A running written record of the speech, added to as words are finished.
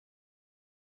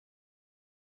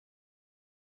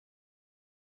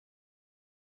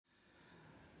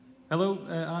Hello,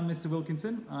 I'm Mr.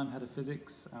 Wilkinson. I'm Head of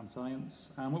Physics and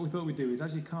Science, and what we thought we'd do is,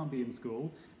 as you can't be in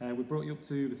school, we brought you up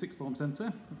to the Sixth Form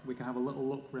Centre. We can have a little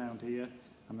look around here,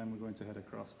 and then we're going to head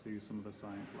across to some of the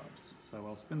science labs. So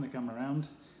I'll spin the camera around,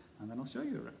 and then I'll show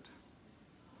you around.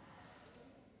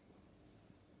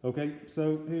 Okay,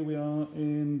 so here we are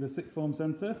in the Sixth Form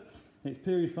Centre. It's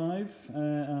period 5,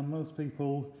 and most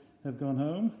people have gone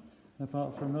home,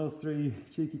 apart from those 3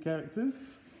 cheeky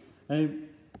characters.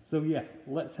 So yeah,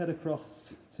 let's head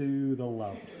across to the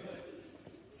labs.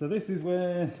 So this is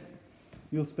where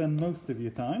you'll spend most of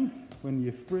your time when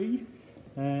you're free,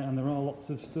 and there are lots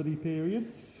of study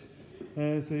periods.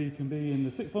 So you can be in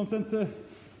the Sixth Form Centre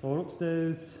or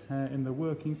upstairs in the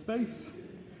working space.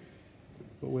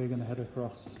 But we're going to head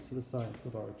across to the science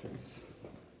laboratories,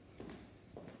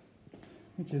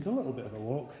 which is a little bit of a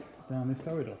walk down this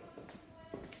corridor.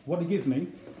 What it gives me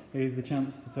is the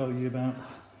chance to tell you about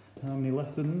how many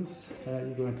lessons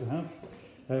you're going to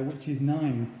have, which is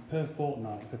 9 per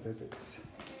fortnight for physics.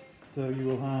 So you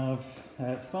will have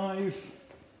 5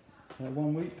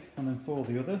 one week and then 4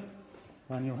 the other,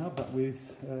 and you'll have that with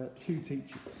 2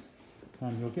 teachers,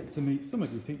 and you'll get to meet some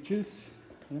of your teachers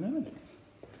in a minute.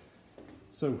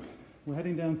 So we're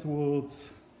heading down towards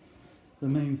the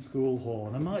main school hall,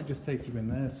 and I might just take you in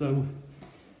there so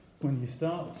when you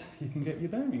start you can get your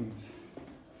bearings.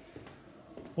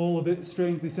 All a bit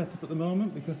strangely set up at the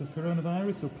moment because of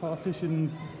coronavirus, so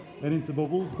partitioned and into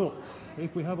bubbles, but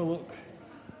if we have a look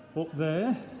up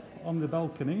there on the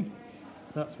balcony,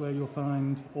 that's where you'll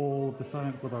find all of the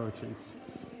science laboratories.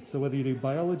 So whether you do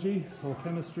biology or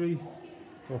chemistry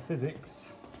or physics,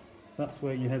 that's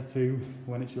where you head to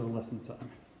when it's your lesson time.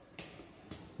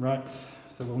 Right,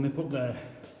 so we'll nip up there.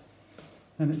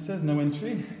 And it says no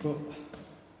entry, but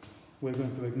we're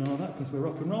going to ignore that because we're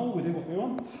rock and roll, we do what we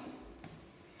want.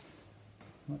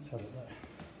 Let's have it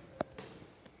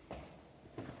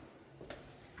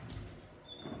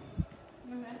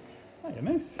there. Hiya,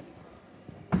 miss.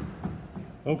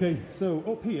 Okay, so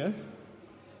up here,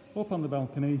 up on the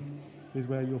balcony, is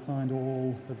where you'll find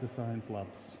all of the science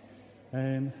labs.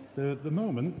 And at the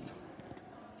moment,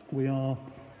 we are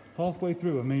halfway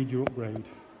through a major upgrade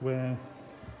where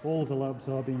all of the labs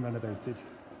are being renovated.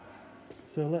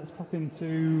 So let's pop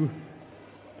into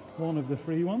one of the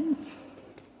free ones,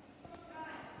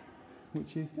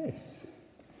 which is this.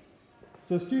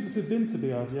 So students have been to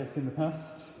BRGS in the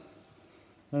past,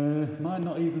 might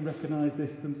not even recognise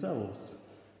this themselves.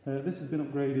 This has been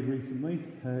upgraded recently.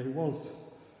 It was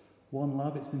one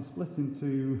lab, it's been split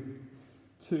into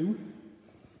 2,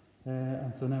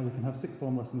 and so now we can have sixth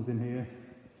form lessons in here,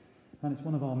 and it's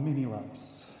one of our mini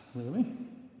labs, really.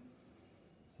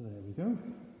 So there we go.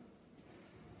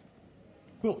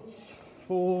 But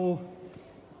for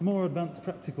more advanced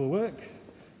practical work,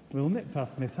 we'll nip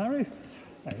past Miss Harris,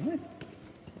 hey miss,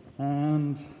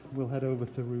 and we'll head over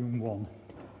to room 1.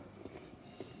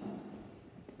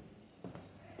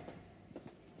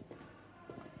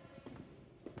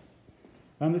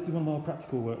 And this is one of our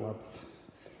practical work labs.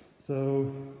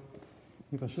 So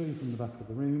if I show you from the back of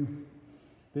the room,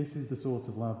 this is the sort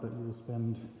of lab that you will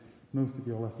spend most of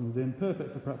your lessons in.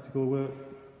 Perfect for practical work,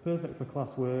 perfect for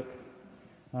class work,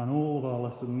 and all of our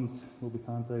lessons will be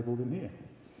timetabled in here.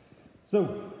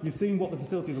 So, you've seen what the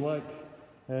facilities are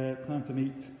like. Time to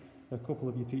meet a couple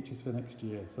of your teachers for next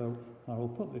year. So, I will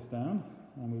put this down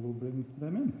and we will bring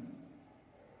them in.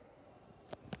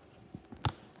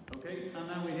 Okay, and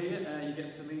now we're here. You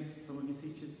get to meet some of your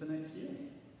teachers for next year.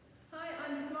 Hi,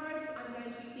 I'm Miss Morris. I'm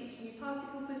going to be teaching you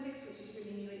particle physics, which is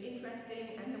really new and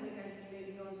interesting, and then we're going to be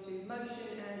moving on to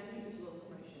motion and movement towards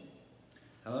motion.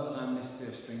 Hello, I'm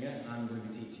Mr. Stringer. I'm going to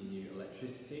be teaching you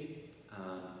electricity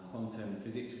and quantum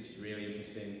physics, which is really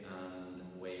interesting, and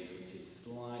waves, which is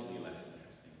slightly less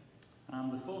interesting.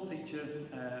 And the 4th teacher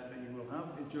that you will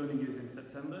have is joining us in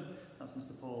September. That's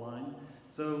Mr. Pauline.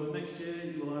 So next year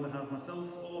you will either have myself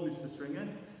or Mr. Stringer,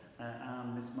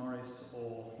 and Miss Morris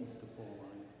or Mr.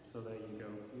 Pauline. So there you go.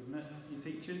 You've met your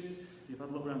teachers, you've had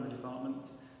a look around the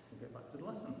department, we'll get back to the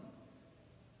lesson.